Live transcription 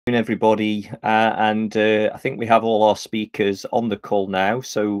Everybody, I think we have all our speakers on the call now,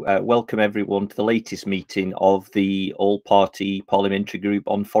 so welcome everyone to the latest meeting of the all-party parliamentary group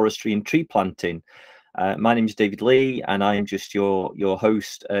on forestry and tree planting. My name is David Lee and I am just your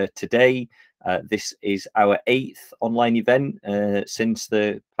host today. This is our 8th online event since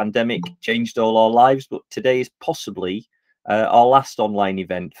the pandemic changed all our lives, but today is possibly our last online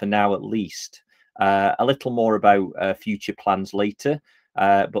event for now at least. A little more about future plans later.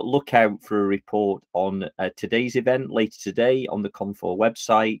 But look out for a report on today's event later today on the Com4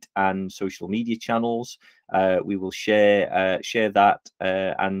 website and social media channels. We will share that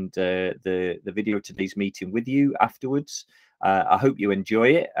and the video of today's meeting with you afterwards. I hope you enjoy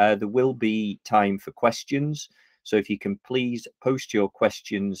it. There will be time for questions, so if you can please post your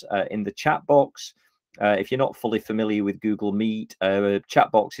questions in the chat box. If you're not fully familiar with Google Meet,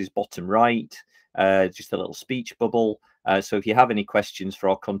 chat box is bottom right, just a little speech bubble. So if you have any questions for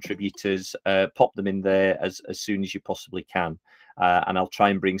our contributors, pop them in there as soon as you possibly can. And I'll try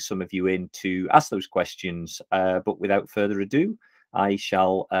and bring some of you in to ask those questions. But without further ado, I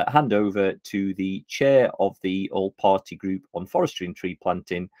shall hand over to the chair of the all-party group on forestry and tree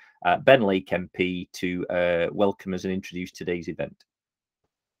planting, Ben Lake MP, to welcome us and introduce today's event.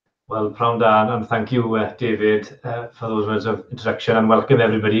 Well, proud and thank you, David, for those words of introduction, and welcome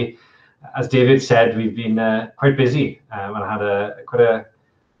everybody. As David said, we've been quite busy and had quite an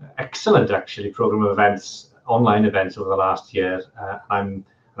excellent, actually, program of events, online events over the last year. I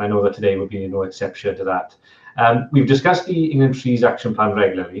know that today will be no exception to that. We've discussed the England Trees Action Plan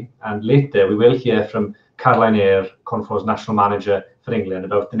regularly, and later we will hear from Caroline Eyre, Com4's National Manager for England,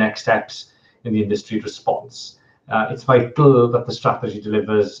 about the next steps in the industry response. It's vital that the strategy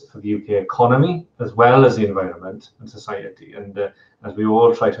delivers for the UK economy as well as the environment and society, and as we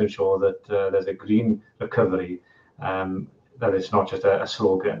all try to ensure that there's a green recovery, that it's not just a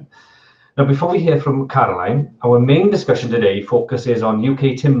slogan. Now, before we hear from Caroline, our main discussion today focuses on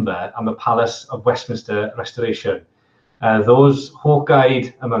UK timber and the Palace of Westminster restoration. Those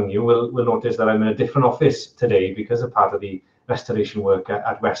hawk-eyed among you will notice that I'm in a different office today because of part of the restoration work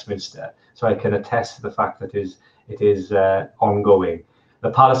at Westminster, so I can attest to the fact that it is ongoing.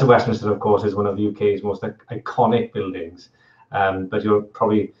 The Palace of Westminster, of course, is one of the UK's most iconic buildings, but you're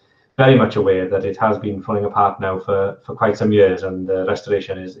probably very much aware that it has been falling apart now for quite some years, and the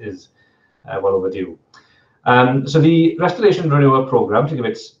restoration is well overdue. So the Restoration and Renewal Programme, to give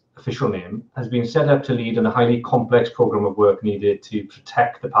its official name, has been set up to lead in a highly complex programme of work needed to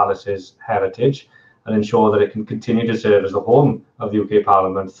protect the Palace's heritage and ensure that it can continue to serve as the home of the UK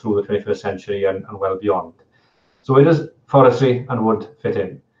Parliament through the 21st century and well beyond. So where does forestry and wood fit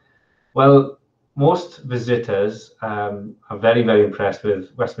in? Well, most visitors are very, very impressed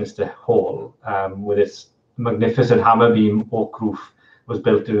with Westminster Hall, with its magnificent hammer beam oak roof was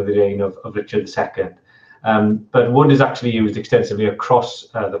built during the reign of Richard II. But wood is actually used extensively across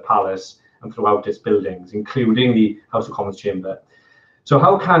the palace and throughout its buildings, including the House of Commons chamber. So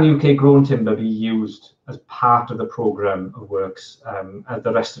how can UK grown timber be used as part of the programme of works as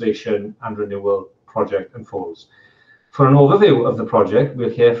the Restoration and Renewal project unfolds? For an overview of the project,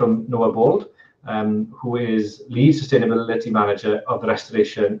 we'll hear from Noah Bold, who is Lead Sustainability Manager of the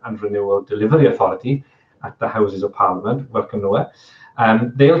Restoration and Renewal Delivery Authority at the Houses of Parliament. Welcome, Noah.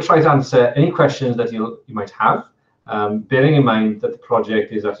 They'll try to answer any questions that you might have, bearing in mind that the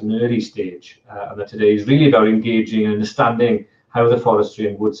project is at an early stage and that today is really about engaging and understanding how the forestry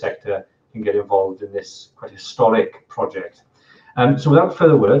and wood sector can get involved in this quite historic project. So without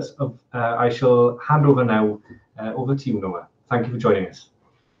further words, I shall hand over now over to you, Noah. Thank you for joining us.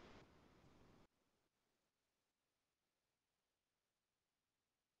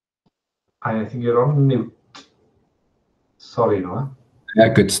 I think you're on mute. Sorry, Noah.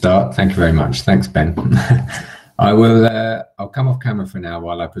 Good start. Thank you very much. Thanks, Ben. I'll come off camera for now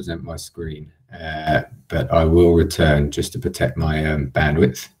while I present my screen, but I will return just to protect my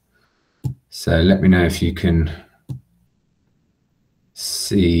bandwidth. So let me know if you can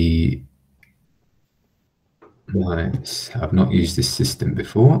see I've not used this system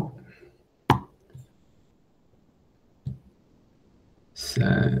before.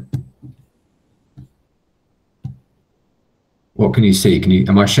 So what can you see?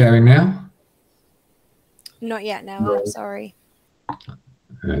 Am I sharing now? Not yet, no, I'm sorry.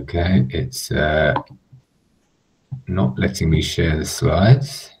 Okay, it's not letting me share the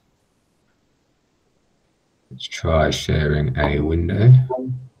slides. Let's try sharing a window.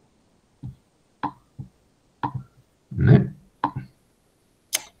 No.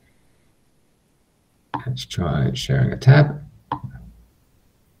 Let's try sharing a tab.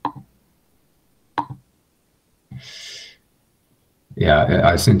 Yeah,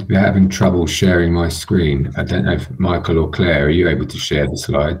 I seem to be having trouble sharing my screen. I don't know if Michael or Claire, are you able to share the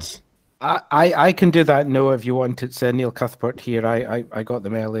slides? I can do that, Noah, if you want. It's Neil Cuthbert here. I got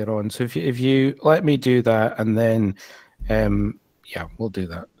them earlier on. So if you let me do that, and then, yeah, we'll do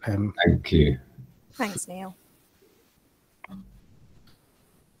that. Thank you. Thanks, Neil.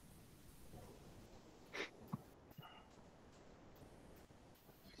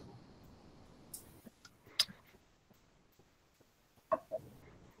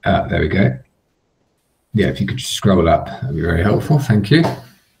 There we go. Yeah, if you could just scroll up, that'd be very helpful. Thank you.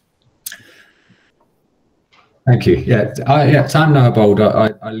 Thank you. Yeah, so I'm Noah Bold.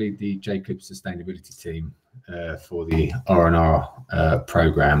 I lead the Jacobs Sustainability team for the R&R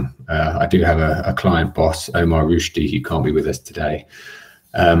program. I do have a client boss, Omar Rushdie, who can't be with us today.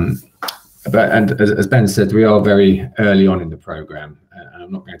 And as Ben said, we are very early on in the program, and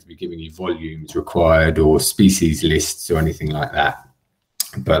I'm not going to be giving you volumes required or species lists or anything like that.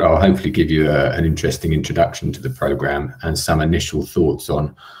 But I'll hopefully give you an interesting introduction to the program and some initial thoughts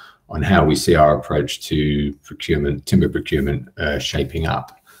on how we see our approach to procurement, timber procurement, shaping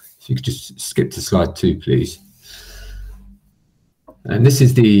up. If you could just skip to slide 2, please. And this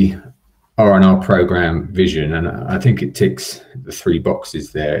is the R&R program vision, and I think it ticks the 3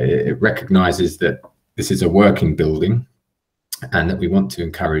 boxes there. It recognises that this is a working building and that we want to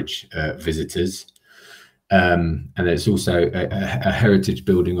encourage visitors. And it's also a heritage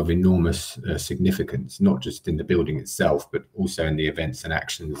building of enormous significance, not just in the building itself, but also in the events and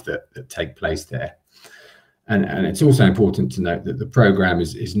actions that take place there. And it's also important to note that the programme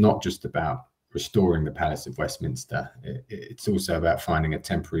is not just about restoring the Palace of Westminster. It's also about finding a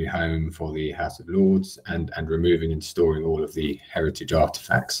temporary home for the House of Lords and removing and storing all of the heritage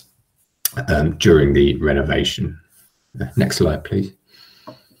artefacts during the renovation. Next slide, please.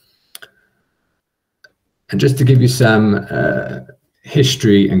 And just to give you some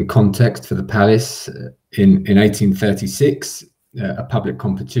history and context for the palace, in 1836, a public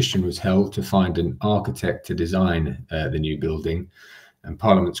competition was held to find an architect to design the new building, and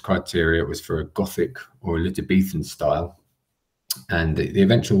Parliament's criteria was for a Gothic or Elizabethan style. And the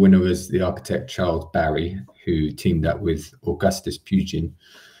eventual winner was the architect Charles Barry, who teamed up with Augustus Pugin,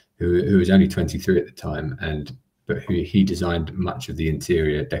 who was only 23 at the time, but he designed much of the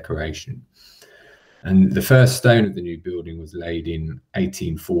interior decoration. And the first stone of the new building was laid in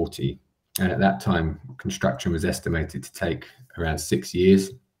 1840. And at that time, construction was estimated to take around 6 years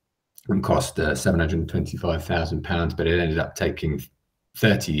and cost £725,000, but it ended up taking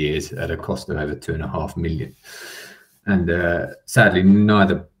 30 years at a cost of over £2.5 million. And sadly,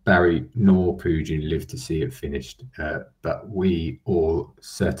 neither Barry nor Pugin lived to see it finished, but we all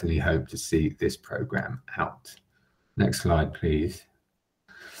certainly hope to see this programme out. Next slide, please.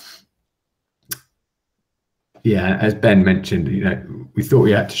 Yeah, as Ben mentioned, we thought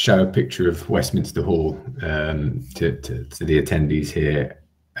we had to show a picture of Westminster Hall to the attendees here.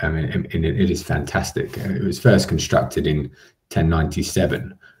 I mean, it is fantastic. It was first constructed in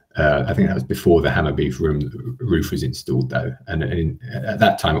 1097. I think that was before the hammer beam roof was installed, though. And at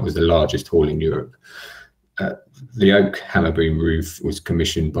that time, it was the largest hall in Europe. The oak hammer beam roof was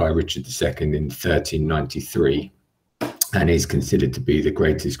commissioned by Richard II in 1393 and is considered to be the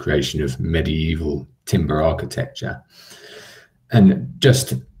greatest creation of medieval timber architecture. And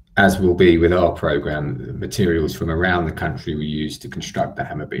just as will be with our programme, materials from around the country were used to construct the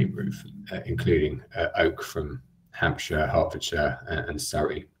hammer beam roof, including oak from Hampshire, Hertfordshire and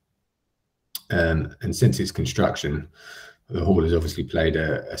Surrey. And since its construction, the hall has obviously played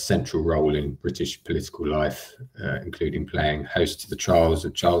a central role in British political life, including playing host to the trials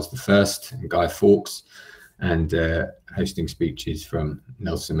of Charles I and Guy Fawkes, and hosting speeches from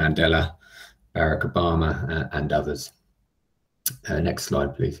Nelson Mandela, Barack Obama and others. Next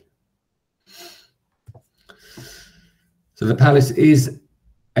slide, please. So the palace is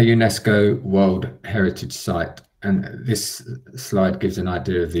a UNESCO World Heritage Site, and this slide gives an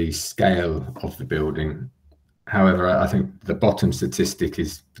idea of the scale of the building. However, I think the bottom statistic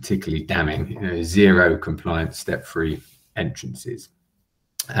is particularly damning. 0 compliant step-free entrances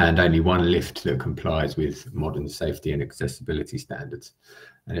and only 1 lift that complies with modern safety and accessibility standards.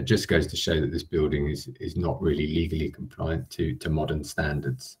 And it just goes to show that this building is not really legally compliant to modern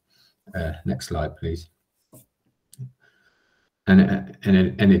standards. Next slide, please. And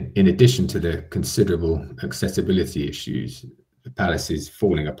in addition to the considerable accessibility issues, the palace is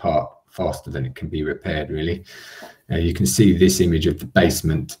falling apart faster than it can be repaired, really. You can see this image of the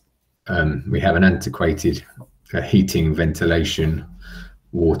basement. We have an antiquated heating, ventilation,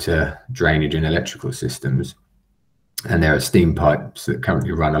 water, drainage and electrical systems. And there are steam pipes that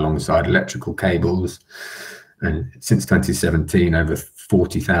currently run alongside electrical cables. And since 2017, over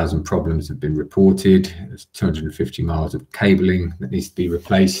 40,000 problems have been reported. There's 250 miles of cabling that needs to be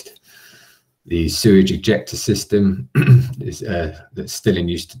replaced. The sewage ejector system that's still in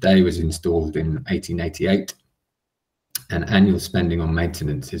use today was installed in 1888. And annual spending on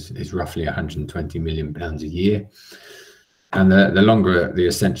maintenance is roughly £120 million a year. And the longer the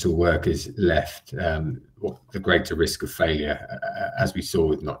essential work is left, the greater risk of failure, as we saw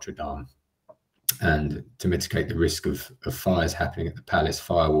with Notre Dame. And to mitigate the risk of fires happening at the palace,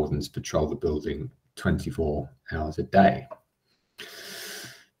 fire wardens patrol the building 24 hours a day.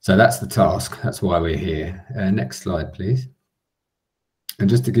 So that's the task. That's why we're here. Next slide, please. And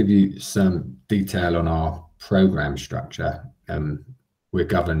just to give you some detail on our program structure, we're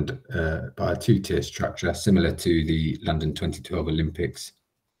governed by a two-tier structure similar to the London 2012 Olympics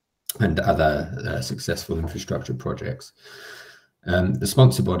and other successful infrastructure projects. The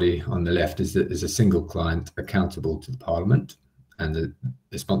sponsor body on the left is a single client accountable to the Parliament, and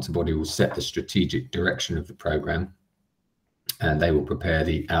the sponsor body will set the strategic direction of the programme, and they will prepare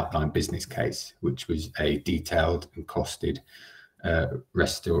the outline business case, which was a detailed and costed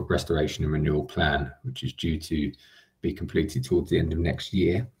restoration and renewal plan, which is due to be completed towards the end of next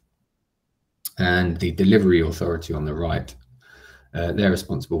year. And the delivery authority on the right, they're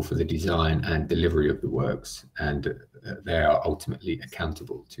responsible for the design and delivery of the works, and they are ultimately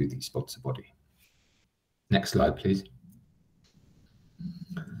accountable to the sponsor body. Next slide, please.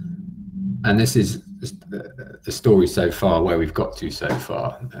 And this is the story so far, where we've got to so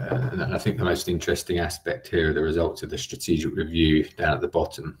far. And I think the most interesting aspect here are the results of the strategic review down at the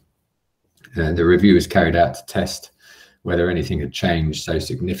bottom. The review was carried out to test whether anything had changed so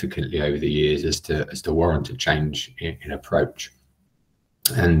significantly over the years as to warrant a change in approach.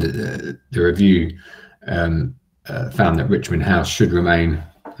 And the review found that Richmond House should remain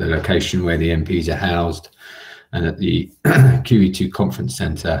the location where the MPs are housed, and that the QE2 Conference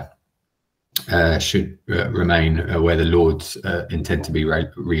Centre should remain where the Lords intend to be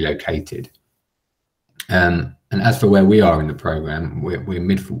relocated. And as for where we are in the programme, we're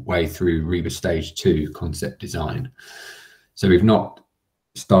midway through REBA Stage 2 concept design. So we've not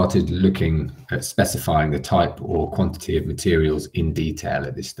started looking at specifying the type or quantity of materials in detail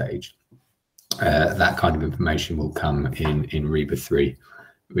at this stage. That kind of information will come in REBA 3,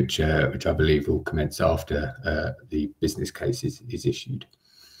 which I believe will commence after the business case is issued.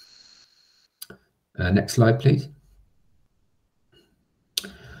 Next slide, please.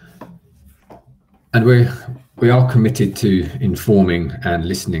 And we are committed to informing and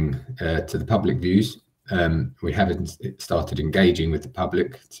listening to the public views. We haven't started engaging with the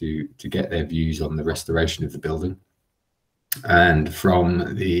public to get their views on the restoration of the building. And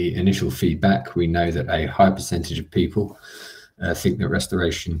from the initial feedback, we know that a high percentage of people think that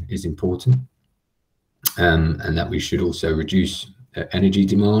restoration is important, and that we should also reduce energy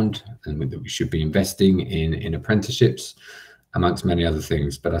demand, and that we should be investing in apprenticeships, amongst many other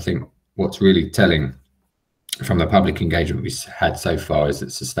things. But I think what's really telling from the public engagement we've had so far is that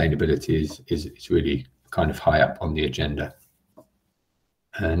sustainability is really kind of high up on the agenda.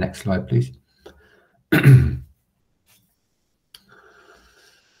 Next slide, please.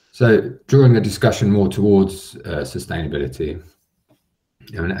 So drawing the discussion more towards sustainability,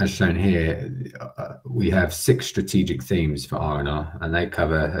 and as shown here, we have 6 strategic themes for R&R, and they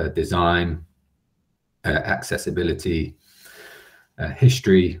cover design, accessibility,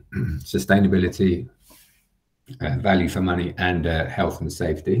 history, sustainability, value for money, and health and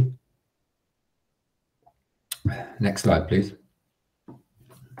safety. Next slide, please.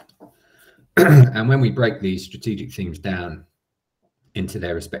 And when we break these strategic themes down into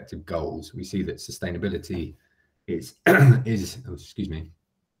their respective goals, we see that sustainability is oh, excuse me,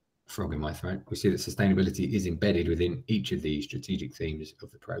 frog in my throat. We see that sustainability is embedded within each of these strategic themes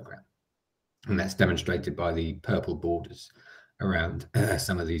of the programme, and that's demonstrated by the purple borders around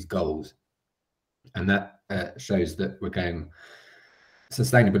some of these goals. And that shows that we're going,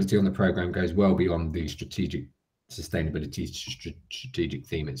 sustainability on the programme goes well beyond the strategic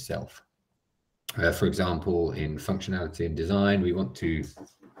theme itself. For example, in functionality and design, we want to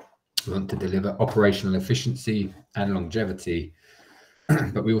deliver operational efficiency and longevity,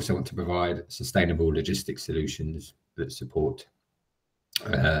 but we also want to provide sustainable logistics solutions that support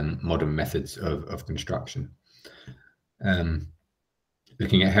modern methods of construction.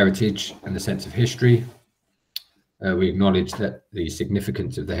 Looking at heritage and the sense of history, we acknowledge that the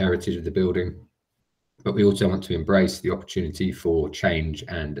significance of the heritage of the building, but we also want to embrace the opportunity for change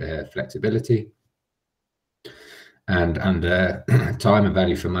and flexibility. And under time and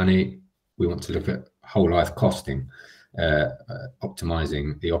value for money, we want to look at whole life costing,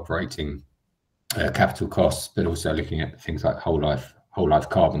 optimizing the operating capital costs, but also looking at things like whole life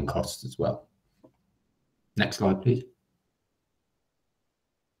carbon costs as well. Next slide, please.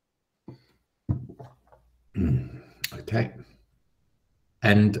 Okay.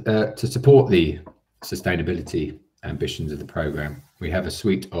 And to support the sustainability ambitions of the programme, we have a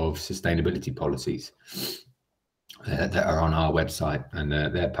suite of sustainability policies that are on our website, and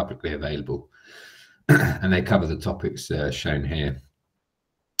they're publicly available. And they cover the topics shown here.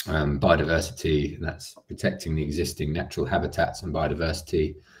 Biodiversity, that's protecting the existing natural habitats and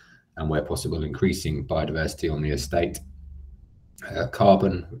biodiversity, and where possible increasing biodiversity on the estate.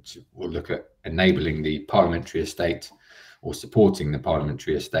 Carbon, which will look at enabling the parliamentary estate or supporting the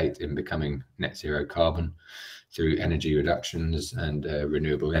parliamentary estate in becoming net zero carbon through energy reductions and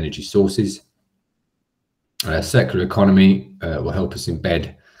renewable energy sources. Circular economy will help us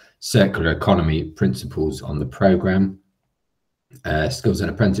embed circular economy principles on the programme. Skills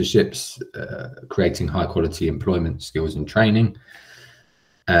and apprenticeships, creating high quality employment skills and training.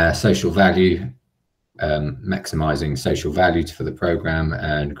 Social value, maximising social value for the programme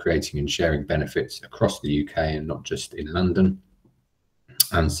and creating and sharing benefits across the UK and not just in London.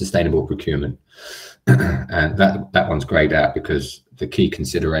 And sustainable procurement. And that one's greyed out because the key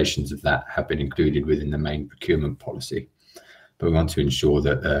considerations of that have been included within the main procurement policy. But we want to ensure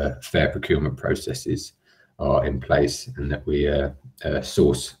that fair procurement processes are in place and that we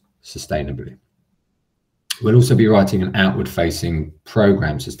source sustainably. We'll also be writing an outward-facing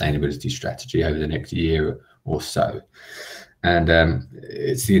programme sustainability strategy over the next year or so. And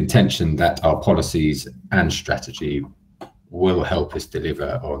it's the intention that our policies and strategy will help us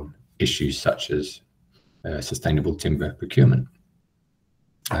deliver on issues such as sustainable timber procurement.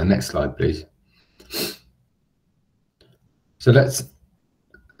 Next slide, please. So let's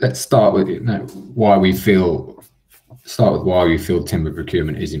start with why we feel timber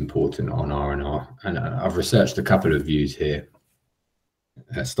procurement is important on R&R. And I've researched a couple of views here,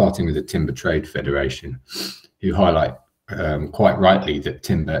 starting with the Timber Trade Federation, who highlight quite rightly that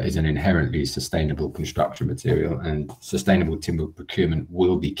timber is an inherently sustainable construction material, and sustainable timber procurement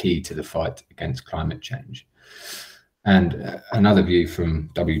will be key to the fight against climate change. And another view from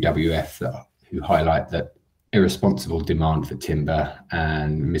WWF who highlight that irresponsible demand for timber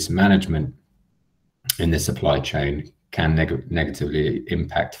and mismanagement in the supply chain can negatively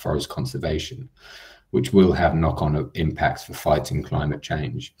impact forest conservation, which will have knock-on impacts for fighting climate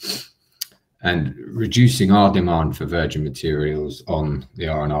change. And reducing our demand for virgin materials on the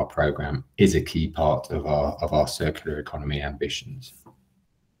R&R programme is a key part of our circular economy ambitions.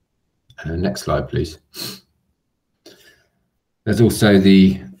 Next slide, please. There's also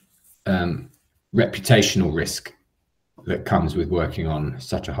the reputational risk that comes with working on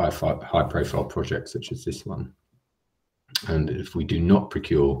such a high-profile project such as this one. And if we do not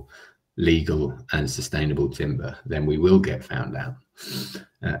procure legal and sustainable timber, then we will get found out,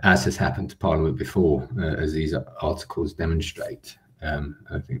 as has happened to Parliament before, as these articles demonstrate.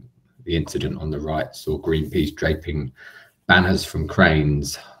 I think the incident on the right saw Greenpeace draping banners from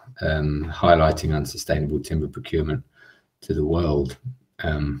cranes highlighting unsustainable timber procurement to the world.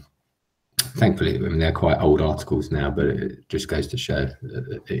 Thankfully, I mean, they're quite old articles now, but it just goes to show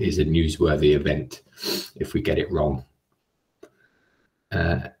that it is a newsworthy event if we get it wrong.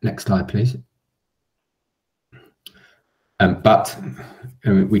 Next slide, please. But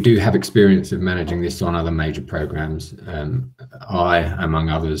we do have experience of managing this on other major programmes. I, among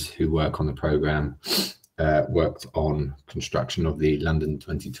others who work on the programme, worked on construction of the London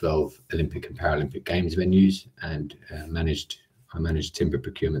 2012 Olympic and Paralympic Games venues, and I managed timber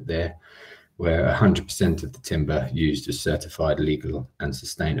procurement there, where 100% of the timber used is certified legal and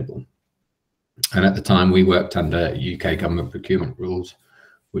sustainable. And at the time, we worked under UK government procurement rules,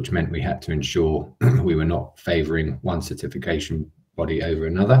 which meant we had to ensure we were not favouring one certification body over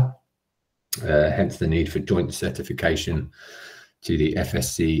another, hence the need for joint certification to the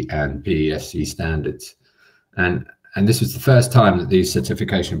FSC and PEFC standards. And this was the first time that these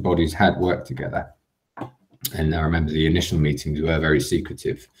certification bodies had worked together. And I remember the initial meetings were very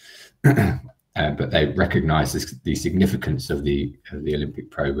secretive, but they recognised the significance of the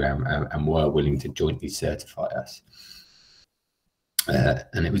Olympic programme and were willing to jointly certify us.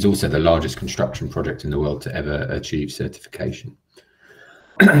 And it was also the largest construction project in the world to ever achieve certification.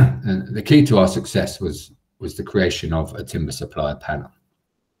 And the key to our success was the creation of a timber supplier panel.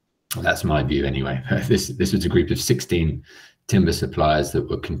 That's my view anyway. This was a group of 16 timber suppliers that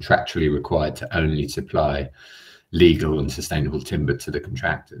were contractually required to only supply legal and sustainable timber to the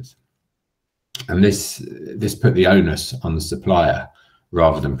contractors. And this put the onus on the supplier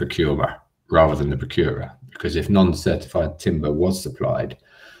rather than the procurer, because if non-certified timber was supplied,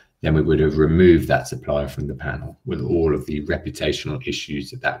 then we would have removed that supplier from the panel with all of the reputational issues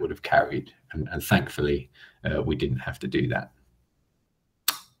that that would have carried. And thankfully, we didn't have to do that.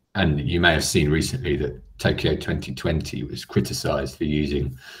 And you may have seen recently that Tokyo 2020 was criticised for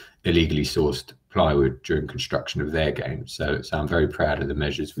using illegally sourced plywood during construction of their games. So I'm very proud of the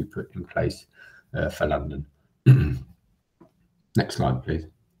measures we put in place for London. Next slide, please.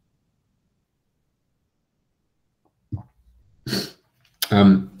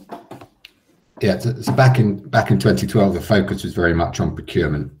 Yeah, so back in 2012, the focus was very much on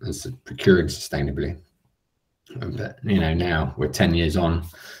procurement and procuring sustainably. But now we're 10 years on,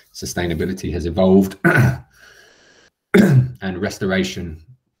 sustainability has evolved, and restoration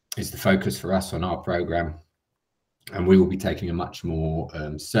is the focus for us on our program. And we will be taking a much more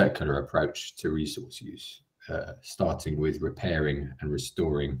circular approach to resource use, starting with repairing and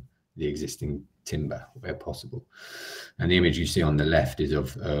restoring the existing timber where possible. And the image you see on the left is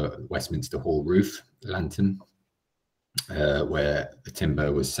of Westminster Hall roof lantern, where the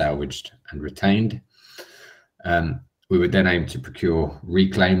timber was salvaged and retained. We would then aim to procure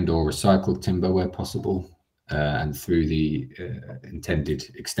reclaimed or recycled timber where possible, and through the intended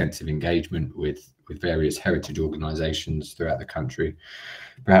extensive engagement with various heritage organisations throughout the country,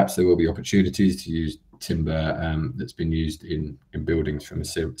 perhaps there will be opportunities to use timber that's been used in buildings from a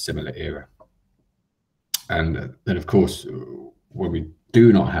similar era. And then, of course, when we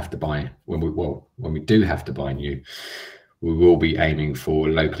do have to buy new, we will be aiming for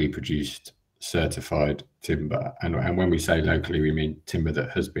locally produced, certified timber. And when we say locally, we mean timber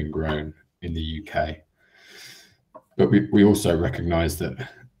that has been grown in the UK. But we also recognise that,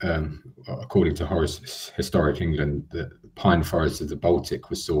 according to Horace's Historic England, the pine forest of the Baltic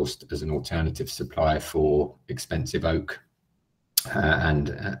was sourced as an alternative supply for expensive oak, and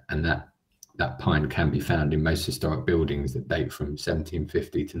that pine can be found in most historic buildings that date from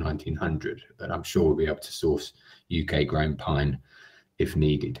 1750 to 1900. But I'm sure we'll be able to source UK grown pine if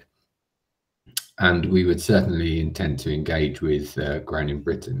needed. And we would certainly intend to engage with Grown in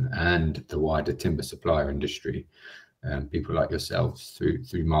Britain and the wider timber supplier industry, people like yourselves,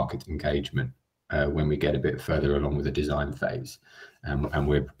 through market engagement when we get a bit further along with the design phase, and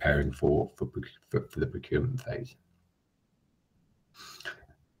we're preparing for the procurement phase.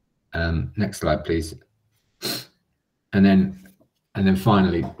 Next slide, please. And then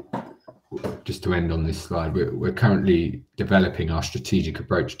finally, just to end on this slide, we're currently developing our strategic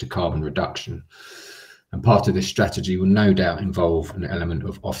approach to carbon reduction. And part of this strategy will no doubt involve an element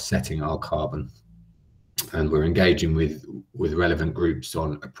of offsetting our carbon. And we're engaging with relevant groups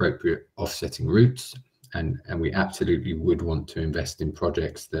on appropriate offsetting routes. And we absolutely would want to invest in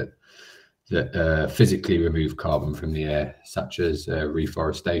projects that physically remove carbon from the air, such as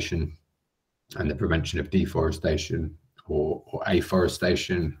reforestation and the prevention of deforestation, or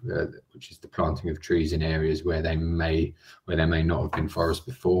afforestation, which is the planting of trees in areas where there may not have been forest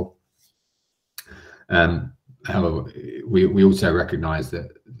before. However, we also recognise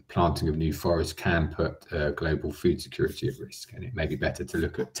that the planting of new forests can put global food security at risk, and it may be better to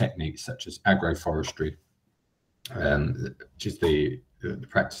look at techniques such as agroforestry, which is the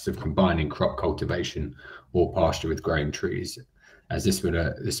practice of combining crop cultivation or pasture with growing trees, as this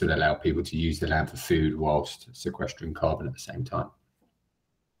would allow people to use the land for food whilst sequestering carbon at the same time.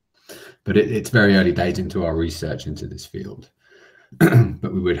 But it's very early days into our research into this field,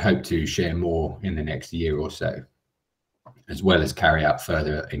 but we would hope to share more in the next year or so, as well as carry out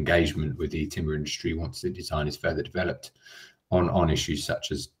further engagement with the timber industry once the design is further developed on issues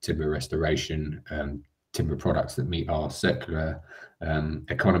such as timber restoration, timber products that meet our circular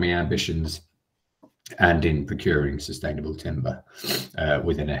economy ambitions, and in procuring sustainable timber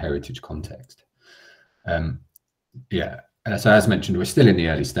within a heritage context. Yeah, so as mentioned, we're still in the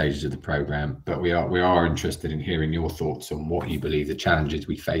early stages of the programme, but we are interested in hearing your thoughts on what you believe the challenges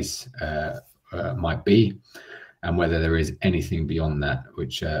we face might be, and whether there is anything beyond that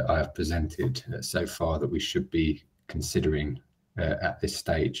which I have presented so far that we should be considering at this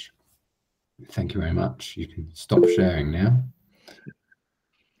stage. Thank you very much. You can stop sharing now.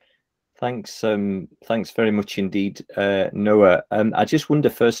 Thanks very much indeed, Noah. I just wonder,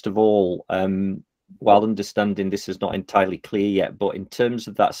 first of all, while understanding this is not entirely clear yet, but in terms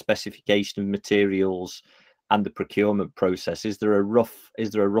of that specification of materials and the procurement process, is there a rough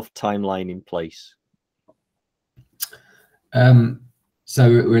timeline in place? So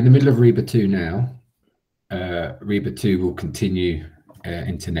we're in the middle of REBA 2 now. REBA 2 will continue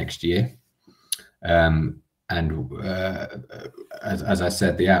into next year. As I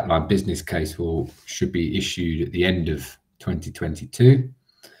said, the outline business case should be issued at the end of 2022.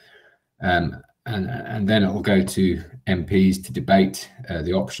 and then it will go to MPs to debate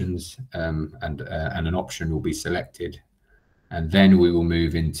the options, and an option will be selected, and then we will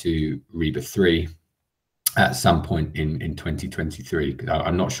move into REBA 3 at some point in 2023.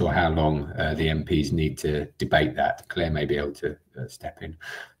 I'm not sure how long the MPs need to debate that. Claire may be able to step in,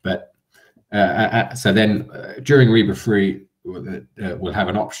 but so then during REBA 3 we'll have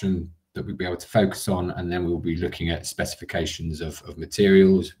an option that we'll be able to focus on, and then we'll be looking at specifications of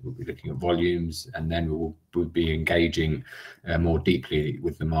materials, we'll be looking at volumes, and then we'll be engaging more deeply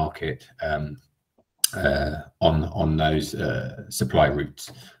with the market on those supply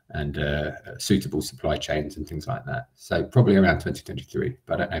routes and suitable supply chains and things like that. So probably around 2023,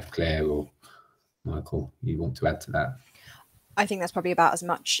 but I don't know if Claire or Michael, you want to add to that? I think that's probably about as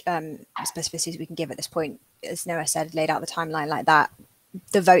much specificity as we can give at this point. As Noah said, laid out the timeline like that.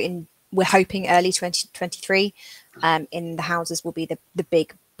 The voting, we're hoping early 2023 in the Houses will be the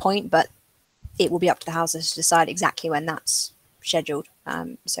big point, but it will be up to the Houses to decide exactly when that's scheduled.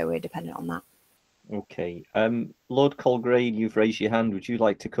 So we're dependent on that. Okay. Lord Colgrane, you've raised your hand. Would you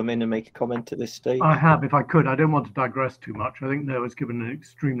like to come in and make a comment at this stage? I have, if I could. I don't want to digress too much. I think Noah's given an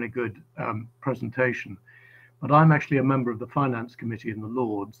extremely good presentation. But I'm actually a member of the Finance Committee in the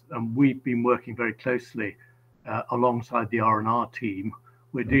Lords, and we've been working very closely alongside the R&R team.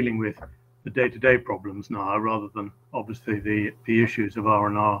 We're dealing with the day-to-day problems now, rather than obviously the issues of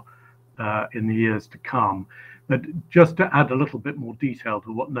R&R in the years to come. But just to add a little bit more detail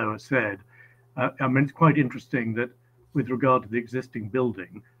to what Noah said, I mean, it's quite interesting that with regard to the existing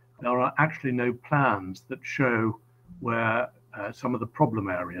building, there are actually no plans that show where some of the problem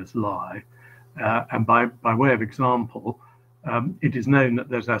areas lie. And by way of example, it is known that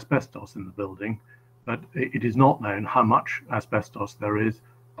there's asbestos in the building, but it is not known how much asbestos there is,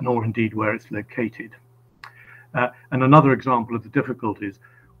 nor indeed where it's located. And another example of the difficulties,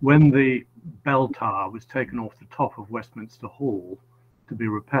 when the bell tower was taken off the top of Westminster Hall to be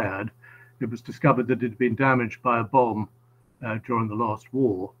repaired, it was discovered that it had been damaged by a bomb during the last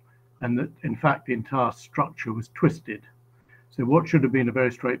war, and that in fact the entire structure was twisted. So what should have been a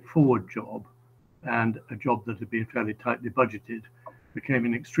very straightforward job, and a job that had been fairly tightly budgeted, became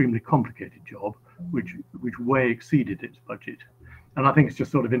an extremely complicated job, which way exceeded its budget. And I think it's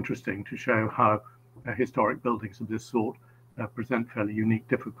just sort of interesting to show how historic buildings of this sort present fairly unique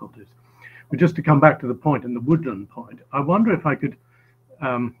difficulties. But just to come back to the point, and the woodland point, I wonder if I could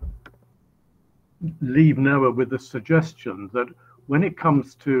leave Noah with the suggestion that when it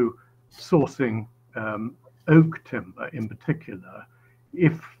comes to sourcing oak timber in particular,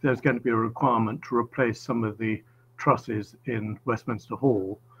 if there's going to be a requirement to replace some of the trusses in Westminster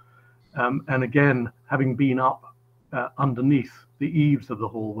Hall, and again, having been up underneath the eaves of the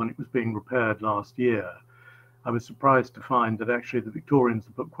hall when it was being repaired last year, I was surprised to find that actually the Victorians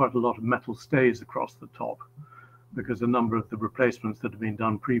have put quite a lot of metal stays across the top, because a number of the replacements that have been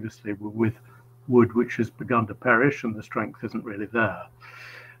done previously were with wood which has begun to perish and the strength isn't really there.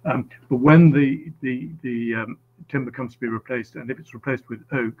 But when the timber comes to be replaced, and if it's replaced with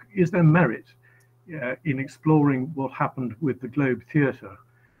oak, is there merit in exploring what happened with the Globe Theatre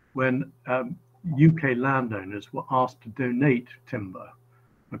when UK landowners were asked to donate timber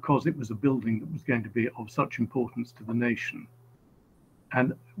because it was a building that was going to be of such importance to the nation?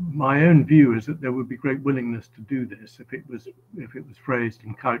 And my own view is that there would be great willingness to do this if it was phrased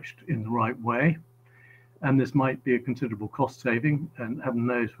and couched in the right way. And this might be a considerable cost saving, and heaven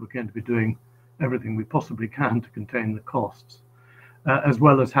knows we're going to be doing everything we possibly can to contain the costs, as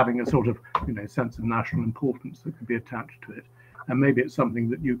well as having a sort of sense of national importance that could be attached to it. And maybe it's something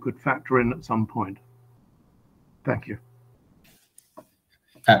that you could factor in at some point. Thank you.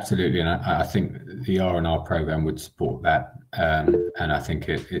 Absolutely, and I think the R&R programme would support that, and I think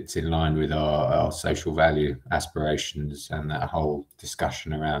it's in line with our social value aspirations and that whole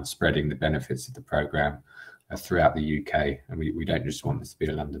discussion around spreading the benefits of the programme throughout the UK. And we don't just want this to be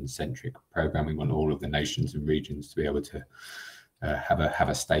a London-centric programme. We want all of the nations and regions to be able to have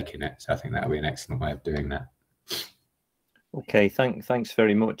a stake in it. So I think that would be an excellent way of doing that. Okay, thanks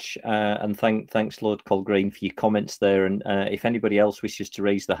very much, and thanks Lord Colgrane for your comments there. And if anybody else wishes to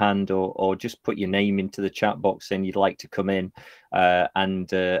raise the hand or just put your name into the chat box saying you'd like to come in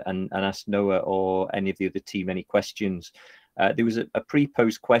and ask Noah or any of the other team any questions. There was a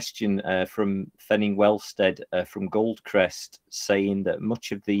pre-posed question from Fenning Wellstead from Goldcrest saying that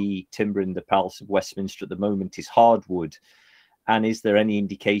much of the timber in the Palace of Westminster at the moment is hardwood. And is there any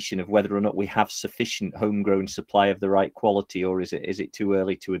indication of whether or not we have sufficient homegrown supply of the right quality, or is it too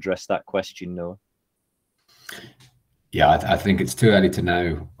early to address that question, Noah? Yeah, I think it's too early to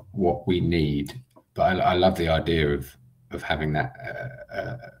know what we need, but I love the idea of having that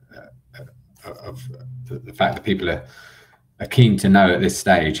the fact that people are keen to know at this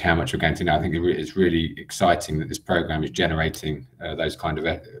stage how much we're going to know. I think it's really exciting that this program is generating those kind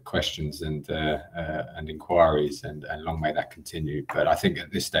of questions and inquiries, and long may that continue. But I think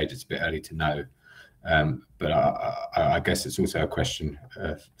at this stage it's a bit early to know. But I guess it's also a question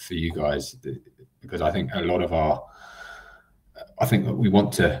for you guys, because I think a lot of I think that we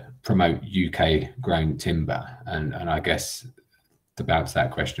want to promote UK grown timber, and I guess to bounce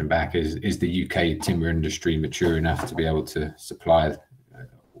that question back, is the UK timber industry mature enough to be able to supply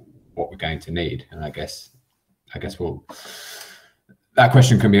what we're going to need? And I guess that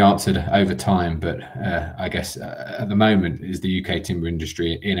question can be answered over time, but I guess at the moment, is the UK timber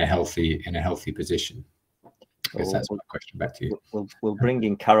industry in a healthy position? I guess that's my question back to you. We'll bring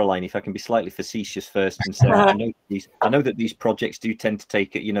in Caroline, if I can be slightly facetious first, and say I know that these projects do tend to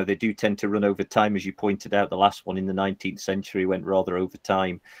take it. They do tend to run over time, as you pointed out. The last one in the 19th century went rather over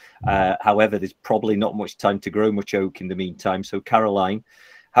time. However, there's probably not much time to grow much oak in the meantime. So, Caroline,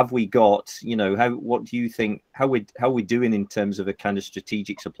 have we got? What do you think? How we doing in terms of a kind of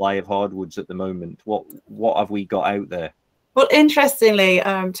strategic supply of hardwoods at the moment? What have we got out there? Well, interestingly,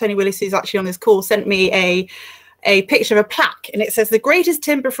 Tony Willis, who's actually on this call, sent me a picture of a plaque, and it says, "The greatest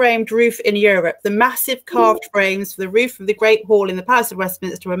timber framed roof in Europe. The massive carved frames for the roof of the Great Hall in the Palace of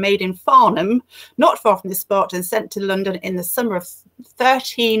Westminster were made in Farnham, not far from this spot, and sent to London in the summer of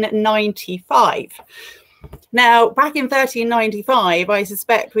 1395. Now, back in 1395, I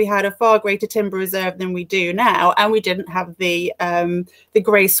suspect we had a far greater timber reserve than we do now, and we didn't have the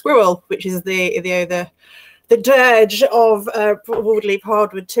grey squirrel, which is the dirge of broadleaf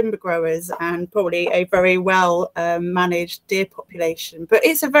hardwood timber growers, and probably a very well managed deer population. But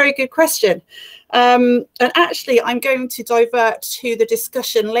it's a very good question. And actually, I'm going to divert to the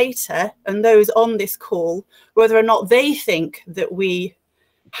discussion later, and those on this call, whether or not they think that we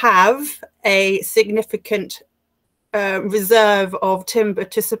have a significant reserve of timber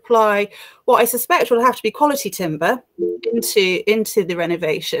to supply what I suspect will have to be quality timber into the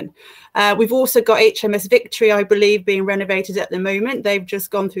renovation. We've also got HMS Victory, I believe, being renovated at the moment. They've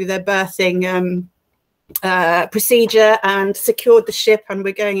just gone through their berthing procedure and secured the ship, and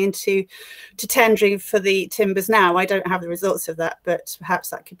we're going into tendering for the timbers now. I don't have the results of that, but perhaps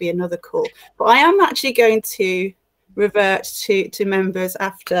that could be another call. But I am actually going to revert to members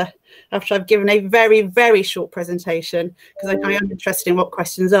after I've given a very, very short presentation, because I am interested in what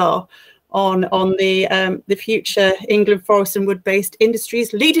questions are on the future England Forest and Wood based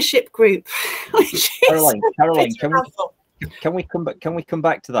industries leadership group. Caroline, can we come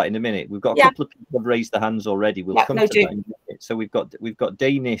back to that in a minute? We've got a couple of people who have raised their hands already. We'll come to that in a minute. So we've got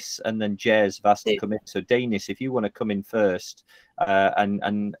Danis and then Jez have asked to come in. So Danis, if you want to come in first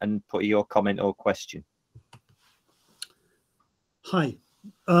and put your comment or question. Hi.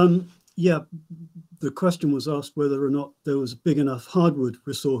 Yeah, the question was asked whether or not there was a big enough hardwood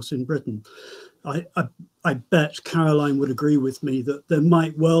resource in Britain. I bet Caroline would agree with me that there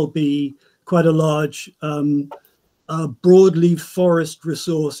might well be quite a large broadleaf forest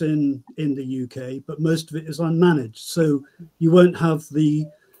resource in the UK, but most of it is unmanaged. So you won't have the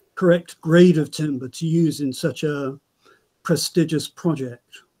correct grade of timber to use in such a prestigious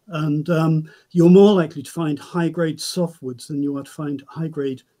project. And you're more likely to find high-grade softwoods than you are to find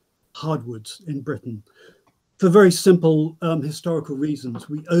high-grade hardwoods in Britain, for very simple historical reasons.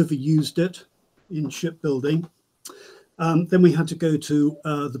 We overused it in shipbuilding. Then we had to go to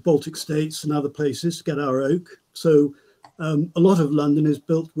the Baltic states and other places to get our oak. So a lot of London is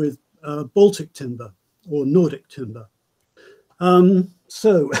built with Baltic timber or Nordic timber.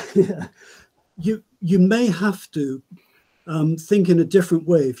 So you may have to think in a different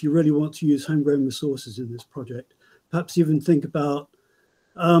way if you really want to use homegrown resources in this project. Perhaps even think about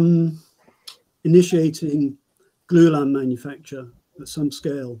initiating glulam manufacture at some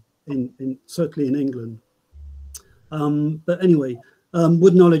scale, certainly in England. But anyway,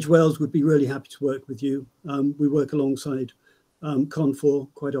 Wood Knowledge Wales would be really happy to work with you. We work alongside Confor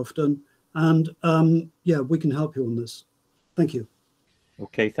quite often, and yeah, we can help you on this. Thank you.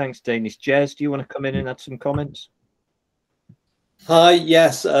 Okay, thanks, Danis. Jez, do you want to come in and add some comments? Hi,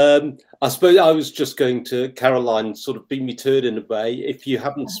 yes. I suppose I was just going to, Caroline, sort of beat me to it in a way. If you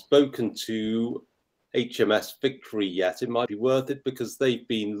haven't spoken to HMS Victory yet, it might be worth it, because they've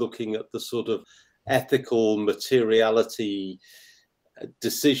been looking at the sort of ethical materiality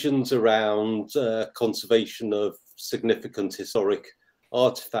decisions around conservation of significant historic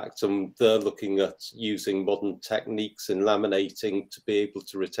artifacts, and they're looking at using modern techniques in laminating to be able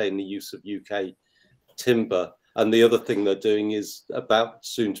to retain the use of UK timber. And the other thing they're doing is about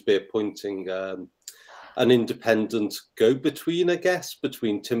soon to be appointing an independent go-between, I guess,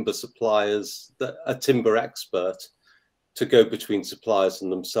 between timber suppliers, a timber expert, to go between suppliers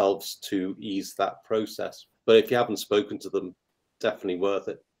and themselves to ease that process. But if you haven't spoken to them, definitely worth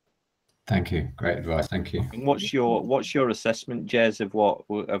it. Thank you. Great advice. Thank you. And what's your assessment, Jez, of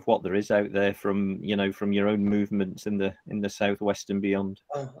what there is out there from your own movements in the southwest and beyond?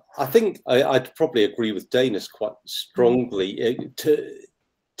 I think I'd probably agree with Danis quite strongly.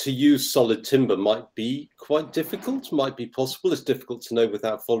 To use solid timber might be quite difficult, might be possible. It's difficult to know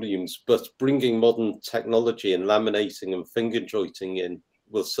without volumes, but bringing modern technology and laminating and finger jointing in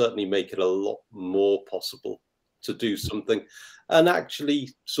will certainly make it a lot more possible to do something, and actually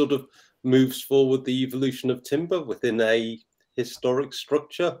sort of moves forward the evolution of timber within a historic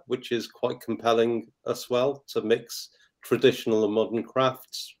structure, which is quite compelling as well, to mix traditional and modern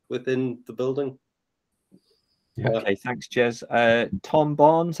crafts within the building. Yeah. Okay, thanks, Jez. Tom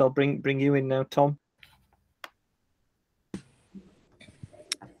Barnes, I'll bring you in now, Tom.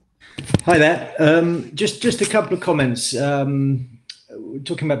 Hi there. Just a couple of comments.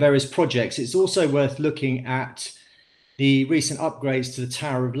 Talking about various projects, it's also worth looking at the recent upgrades to the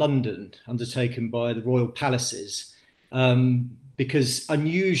Tower of London undertaken by the Royal Palaces, because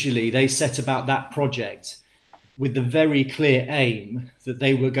unusually they set about that project with the very clear aim that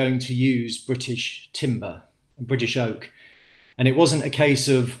they were going to use British timber, British oak. And it wasn't a case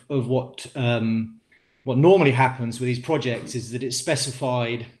of what normally happens with these projects, is that it's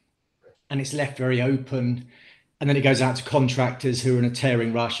specified and it's left very open, and then it goes out to contractors who are in a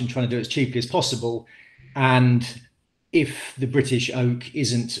tearing rush and trying to do it as cheaply as possible. And if the British oak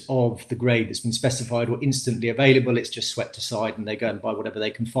isn't of the grade that's been specified or instantly available, it's just swept aside and they go and buy whatever they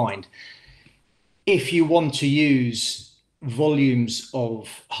can find. If you want to use volumes of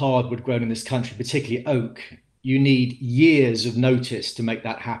hardwood grown in this country, particularly oak, you need years of notice to make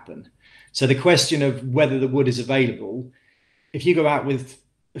that happen. So the question of whether the wood is available, if you go out with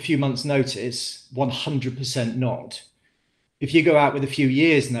a few months' notice, 100% not. If you go out with a few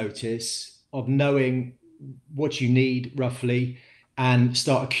years' notice of knowing what you need roughly and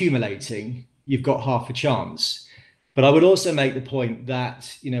start accumulating, you've got half a chance. But I would also make the point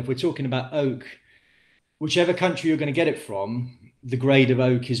that, if we're talking about oak, whichever country you're going to get it from, the grade of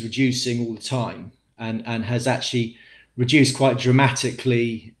oak is reducing all the time and has actually reduced quite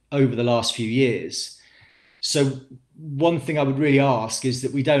dramatically over the last few years. So one thing I would really ask is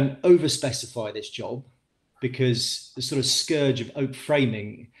that we don't over-specify this job, because the sort of scourge of oak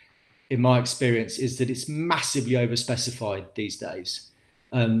framing, in my experience, is that it's massively over-specified these days.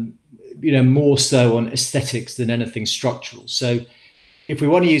 More so on aesthetics than anything structural. So if we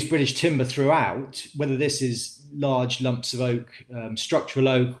want to use British timber throughout, whether this is large lumps of oak, structural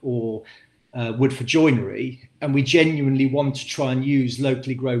oak, or wood for joinery, and we genuinely want to try and use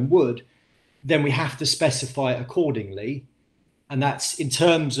locally grown wood, then we have to specify accordingly. And that's in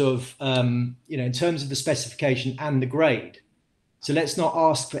terms of, in terms of the specification and the grade. So let's not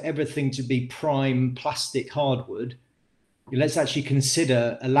ask for everything to be prime plastic hardwood. Let's actually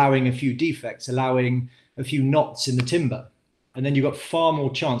consider allowing a few defects, allowing a few knots in the timber. And then you've got far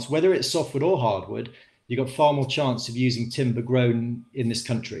more chance, whether it's softwood or hardwood, you've got far more chance of using timber grown in this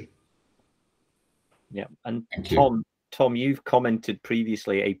country. Yeah, and Tom, you've commented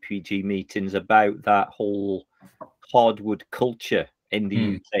previously at APG meetings about that whole hardwood culture in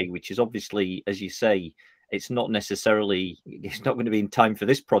the UK, which is obviously, as you say, it's not going to be in time for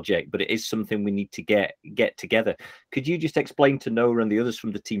this project, but it is something we need to get together. Could you just explain to Noah and the others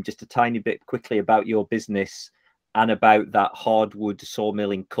from the team just a tiny bit quickly about your business and about that hardwood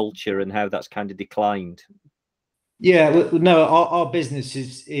sawmilling culture and how that's kind of declined? Yeah, well, no, our business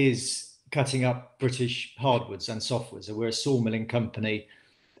is cutting up British hardwoods and softwoods. So we're a sawmilling company,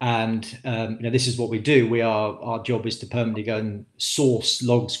 and this is what we do. Our job is to permanently go and source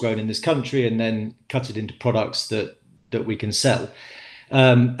logs grown in this country and then cut it into products that we can sell.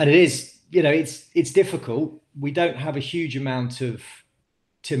 And it is, it's difficult. We don't have a huge amount of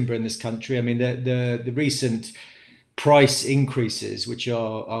timber in this country. I mean, the recent price increases, which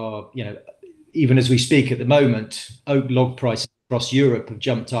are even as we speak at the moment, oak log prices across Europe have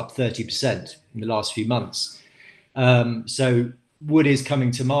jumped up 30% in the last few months. So wood is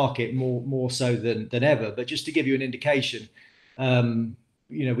coming to market more so than ever. But just to give you an indication,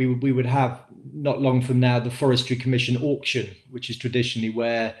 we would have not long from now the Forestry Commission auction, which is traditionally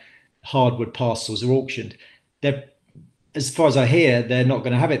where hardwood parcels are auctioned. As far as I hear, they're not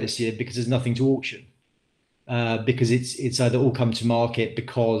going to have it this year because there's nothing to auction. Because it's either all come to market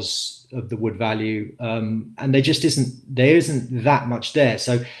because of the wood value, and there isn't that much there.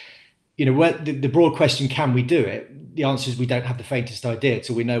 So, the broad question, can we do it? the answer is we don't have the faintest idea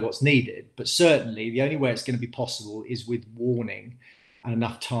till we know what's needed. But certainly the only way it's going to be possible is with warning and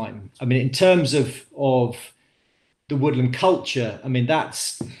enough time. I mean, in terms of the woodland culture, I mean,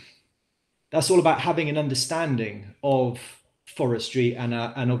 that's all about having an understanding of forestry and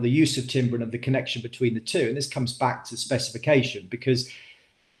of the use of timber and of the connection between the two. And this comes back to specification, because,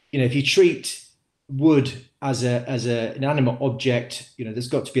 you know, if you treat wood as an inanimate object, you know, there's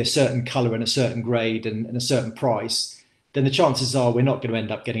got to be a certain color and a certain grade and a certain price, then the chances are we're not going to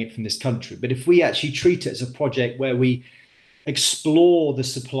end up getting it from this country. But if we actually treat it as a project where we explore the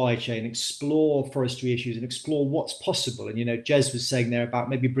supply chain, explore forestry issues, and explore what's possible, and, you know, Jez was saying there about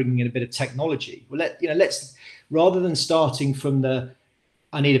maybe bringing in a bit of technology. Well, let's rather than starting from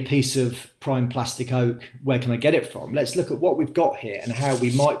I need a piece of prime plastic oak, where can I get it from? Let's look at what we've got here and how we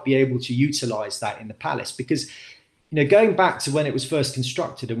might be able to utilize that in the Palace. Because, you know, going back to when it was first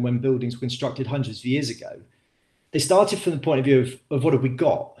constructed and when buildings were constructed hundreds of years ago, they started from the point of view of what have we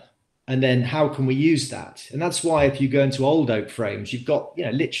got? And then how can we use that? And that's why if you go into old oak frames, you've got, you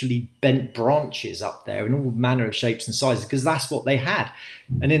know, literally bent branches up there in all manner of shapes and sizes, because that's what they had.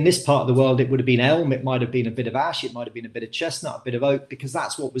 And in this part of the world, it would have been elm, it might have been a bit of ash, it might have been a bit of chestnut, a bit of oak, because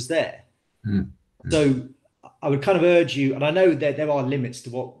that's what was there. So I would kind of urge you, and I know that there are limits to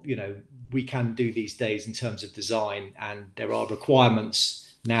what, you know, we can do these days in terms of design, and there are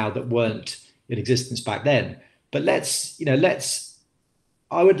requirements now that weren't in existence back then. But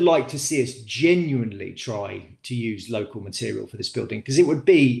I would like to see us genuinely try to use local material for this building, because it would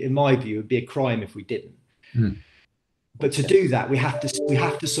be, in my view, it would be a crime if we didn't. But to do that, we have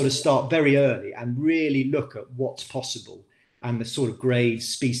to sort of start very early and really look at what's possible and the sort of grades,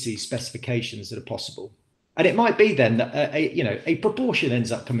 species, specifications that are possible. And it might be then that a proportion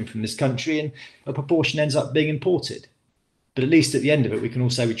ends up coming from this country and a proportion ends up being imported. But at least at the end of it, we can all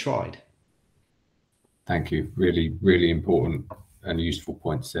say we tried. Thank you. Really, really important and useful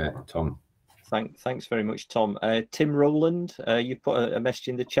points there, Tom. Thanks very much, Tom. Tim Rowland, you put a message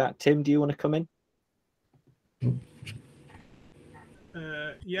in the chat. Tim, do you want to come in?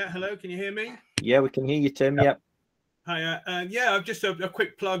 Yeah, hello, can you hear me? Yeah, we can hear you, Tim. Yep. Hi, yeah, just a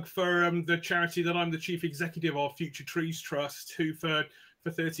quick plug for the charity that I'm the chief executive of, Future Trees Trust, who for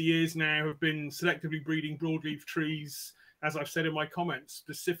 30 years now have been selectively breeding broadleaf trees, as I've said in my comments,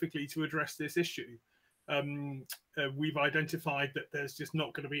 specifically to address this issue. We've identified that there's just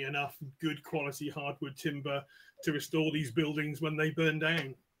not going to be enough good quality hardwood timber to restore these buildings when they burn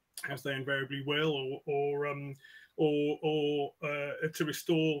down, as they invariably will, or to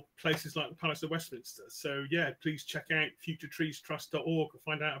restore places like the Palace of Westminster. So yeah, please check out futuretreestrust.org and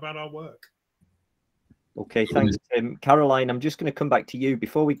find out about our work. Okay, thanks, Tim. Caroline, I'm just going to come back to you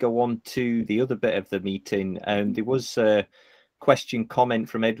before we go on to the other bit of the meeting. There was a comment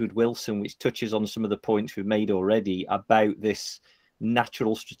from Edward Wilson, which touches on some of the points we've made already about this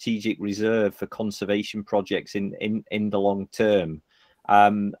natural strategic reserve for conservation projects in the long term.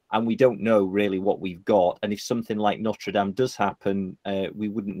 And we don't know really what we've got. And if something like Notre Dame does happen, we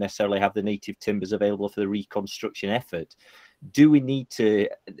wouldn't necessarily have the native timbers available for the reconstruction effort. Do we need to,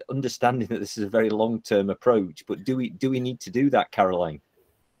 understanding that this is a very long-term approach, but do we need to do that, Caroline?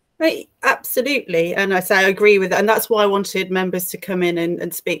 Right, absolutely, and I agree with that, and that's why I wanted members to come in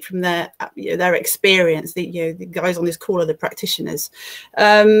and speak from their experience. The guys on this call are the practitioners.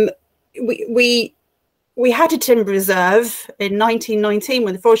 We had a timber reserve in 1919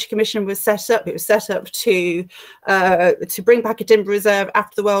 when the Forestry Commission was set up. It was set up to bring back a timber reserve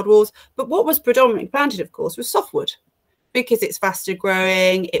after the World Wars. But what was predominantly planted, of course, was softwood, because it's faster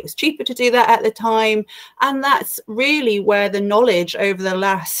growing, it was cheaper to do that at the time. And that's really where the knowledge over the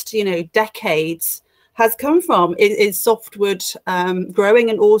last, decades has come from, is softwood growing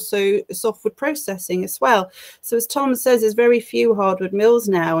and also softwood processing as well. So as Tom says, there's very few hardwood mills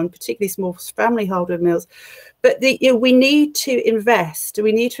now, and particularly small family hardwood mills. But we need to invest.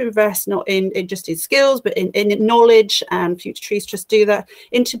 We need to invest not in just in skills, but in knowledge, and Future Trees Trust do that,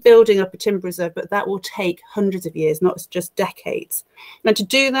 into building up a timber reserve. But that will take hundreds of years, not just decades. And to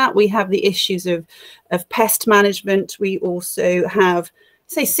do that, we have the issues of pest management. We also have,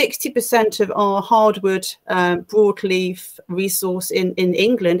 say, 60% of our hardwood broadleaf resource in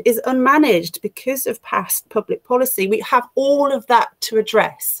England is unmanaged because of past public policy. We have all of that to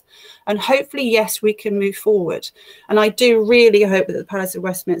address. And hopefully, yes, we can move forward. And I do really hope that the Palace of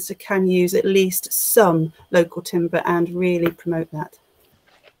Westminster can use at least some local timber and really promote that.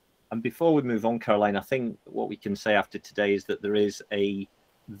 And before we move on, Caroline, I think what we can say after today is that there is a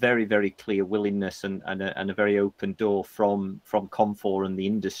very, very clear willingness and a very open door from CONFOR and the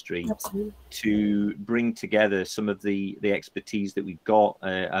industry. Absolutely. To bring together some of the expertise that we've got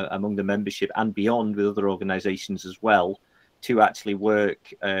among the membership and beyond with other organisations as well, to actually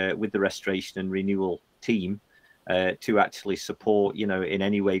work with the restoration and renewal team to actually support, you know, in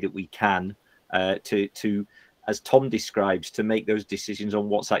any way that we can, to, as Tom describes, to make those decisions on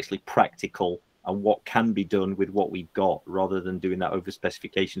what's actually practical and what can be done with what we've got, rather than doing that over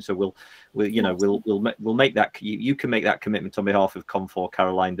specification. So we'll make that. You can make that commitment on behalf of CONFOR,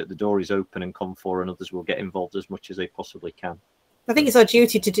 Caroline, that the door is open and CONFOR and others will get involved as much as they possibly can. I think it's our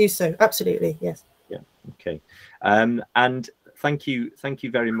duty to do so. Absolutely, yes. Yeah. Okay. And thank you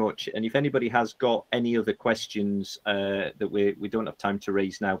very much. And if anybody has got any other questions that we don't have time to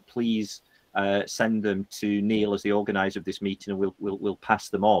raise now, please send them to Neil as the organizer of this meeting, and we'll pass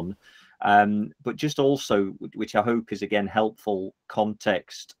them on. But just also, which I hope is again helpful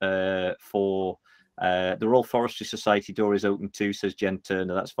context for the Royal Forestry Society door is open too, says Jen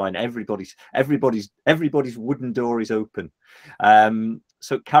Turner. That's fine. Everybody's wooden door is open.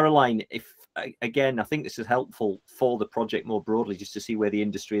 So Caroline, if again, I think this is helpful for the project more broadly, just to see where the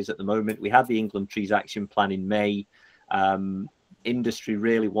industry is at the moment. We had the England Trees Action Plan in May. Industry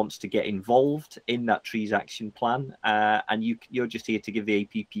really wants to get involved in that trees action plan, and you're just here to give the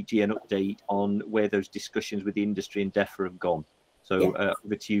APPG an update on where those discussions with the industry and DEFRA have gone. So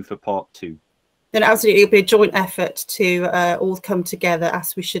over to you for part two. Then absolutely, it'll be a joint effort to all come together,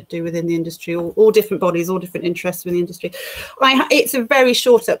 as we should do within the industry, all different bodies, all different interests within the industry. It's a very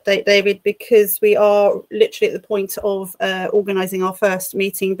short update, David, because we are literally at the point of organising our first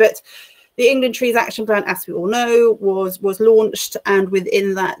meeting. But the England Trees Action Plan, as we all know, was launched, and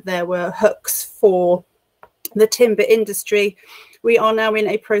within that there were hooks for the timber industry. We are now in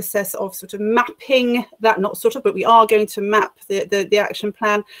a process of sort of mapping that, not sort of, but we are going to map the action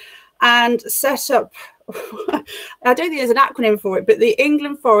plan and set up, I don't think there's an acronym for it, but the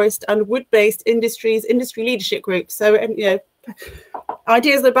England Forest and Wood-Based Industries Industry Leadership Group. So, you know,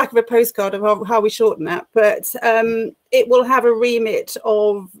 ideas at the back of a postcard of how we shorten that, but it will have a remit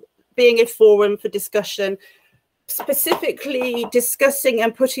of being a forum for discussion, specifically discussing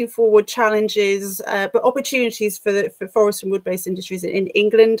and putting forward challenges, but opportunities for forest and wood-based industries in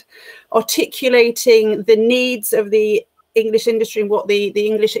England, articulating the needs of the English industry and what the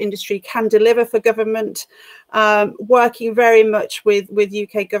English industry can deliver for government, working very much with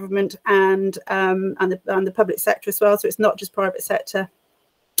UK government and the public sector as well. So it's not just private sector.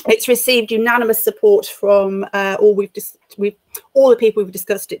 It's received unanimous support from all the people we've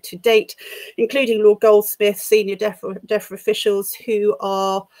discussed it to date, including Lord Goldsmith, senior DEFRA officials who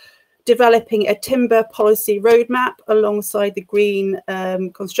are developing a timber policy roadmap alongside the green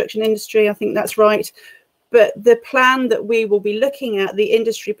construction industry. I think that's right. But the plan that we will be looking at, the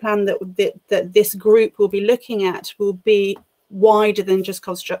industry plan that this group will be looking at, will be wider than just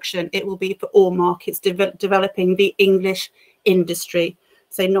construction. It will be for all markets, developing the English industry.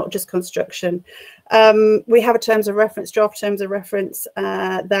 So not just construction. We have a terms of reference, draft terms of reference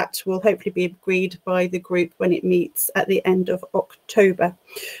that will hopefully be agreed by the group when it meets at the end of October.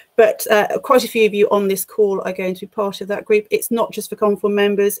 But quite a few of you on this call are going to be part of that group. It's not just for CONFOR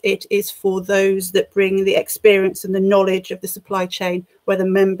members, it is for those that bring the experience and the knowledge of the supply chain, whether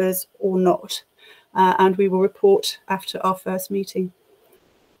members or not. And we will report after our first meeting.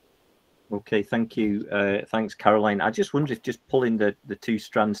 Okay, thank you. Thanks, Caroline. I just wonder if just pulling the two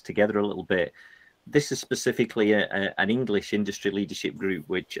strands together a little bit, this is specifically an English industry leadership group,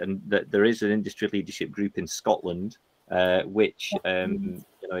 there is an industry leadership group in Scotland, which, you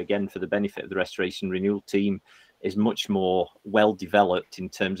know, again, for the benefit of the restoration renewal team, is much more well developed in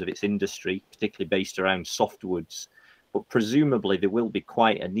terms of its industry, particularly based around softwoods. But presumably there will be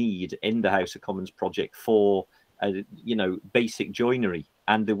quite a need in the House of Commons project for you know, basic joinery,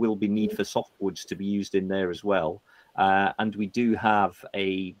 and there will be need for softwoods to be used in there as well. And we do have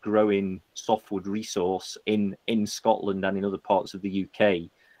a growing softwood resource in Scotland and in other parts of the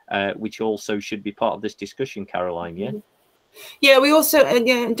UK, which also should be part of this discussion, Caroline, yeah? Yeah, we also,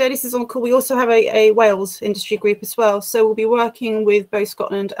 and Dennis is on call, we also have a Wales industry group as well. So we'll be working with both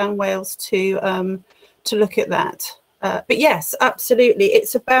Scotland and Wales to look at that. But yes, absolutely.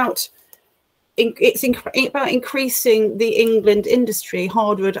 It's about increasing the England industry,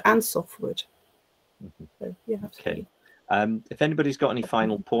 hardwood and softwood. So, yeah, absolutely. Okay. If anybody's got any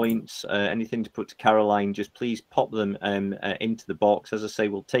final points, anything to put to Caroline, just please pop them into the box. As I say,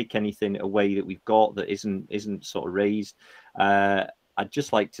 we'll take anything away that we've got that isn't sort of raised. I'd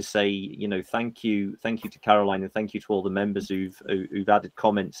just like to say, you know, thank you to Caroline, and thank you to all the members who've added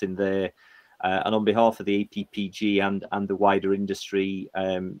comments in there. And on behalf of the APPG and the wider industry,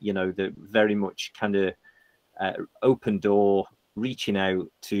 you know, the very much kind of open door, reaching out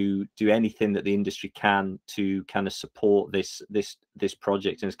to do anything that the industry can to kind of support this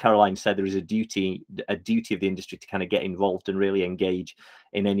project. And as Caroline said, there is a duty of the industry to kind of get involved and really engage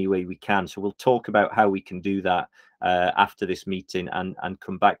in any way we can. So we'll talk about how we can do that after this meeting and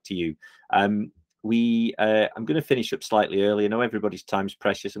come back to you. I'm going to finish up slightly early. I know everybody's time's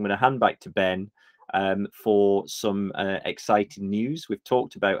precious. I'm going to hand back to Ben for some exciting news. We've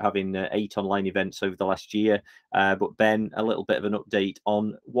talked about having 8 online events over the last year, but Ben, a little bit of an update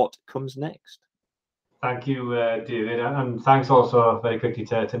on what comes next. Thank you, David, and thanks also very quickly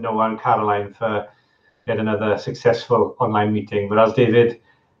to Noah and Caroline for yet another successful online meeting. But as David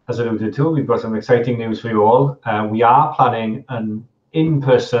has alluded to, we've got some exciting news for you all. We are planning an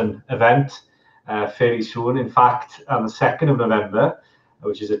in-person event fairly soon. In fact, on the 2nd of November,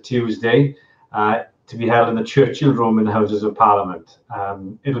 which is a Tuesday, to be held in the Churchill Room in the Houses of Parliament.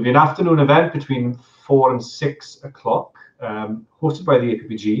 It'll be an afternoon event between 4 and 6 o'clock, hosted by the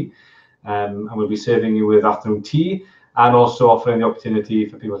APPG, and we'll be serving you with afternoon tea and also offering the opportunity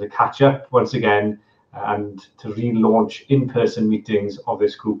for people to catch up once again and to relaunch in-person meetings of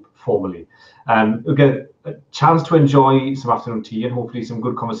this group formally. We'll get a chance to enjoy some afternoon tea and hopefully some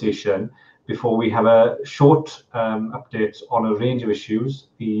good conversation before we have a short update on a range of issues: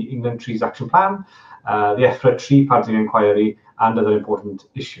 the England Trees Action Plan, the EFRA Tree Planting Inquiry, and other important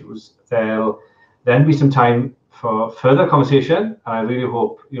issues. There'll then be some time for further conversation, and I really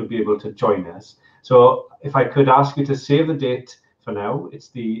hope you'll be able to join us. So if I could ask you to save the date for now, it's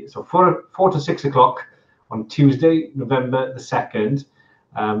 4 to 6 o'clock on Tuesday, November the 2nd,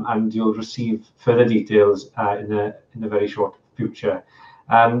 and you'll receive further details in the very short future.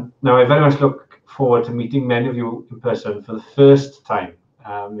 Now, I very much look forward to meeting many of you in person for the first time.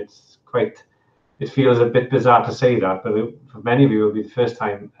 It feels a bit bizarre to say that, but for many of you, it will be the first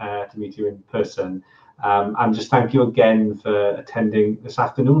time to meet you in person. And just thank you again for attending this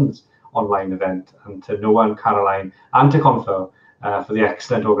afternoon's online event, and to Noah and Caroline and to Confo for the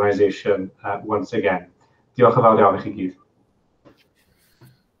excellent organisation once again. Diolch yn fawr iawn I chi gyd.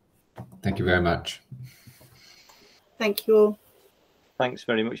 Thank you very much. Thank you all. Thanks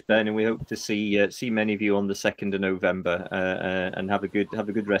very much, Ben, and we hope to see many of you on the 2nd of November. And have a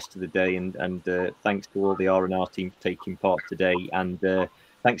good rest of the day. And thanks to all the R&R team for taking part today, and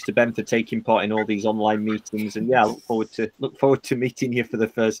thanks to Ben for taking part in all these online meetings. And yeah, look forward to meeting you for the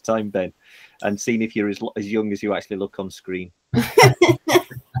first time, Ben, and seeing if you're as young as you actually look on screen.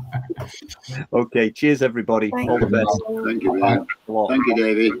 Okay, cheers everybody. All the best. Thank you, Ben. Thank you,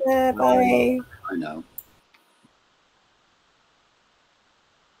 David. Bye. I know.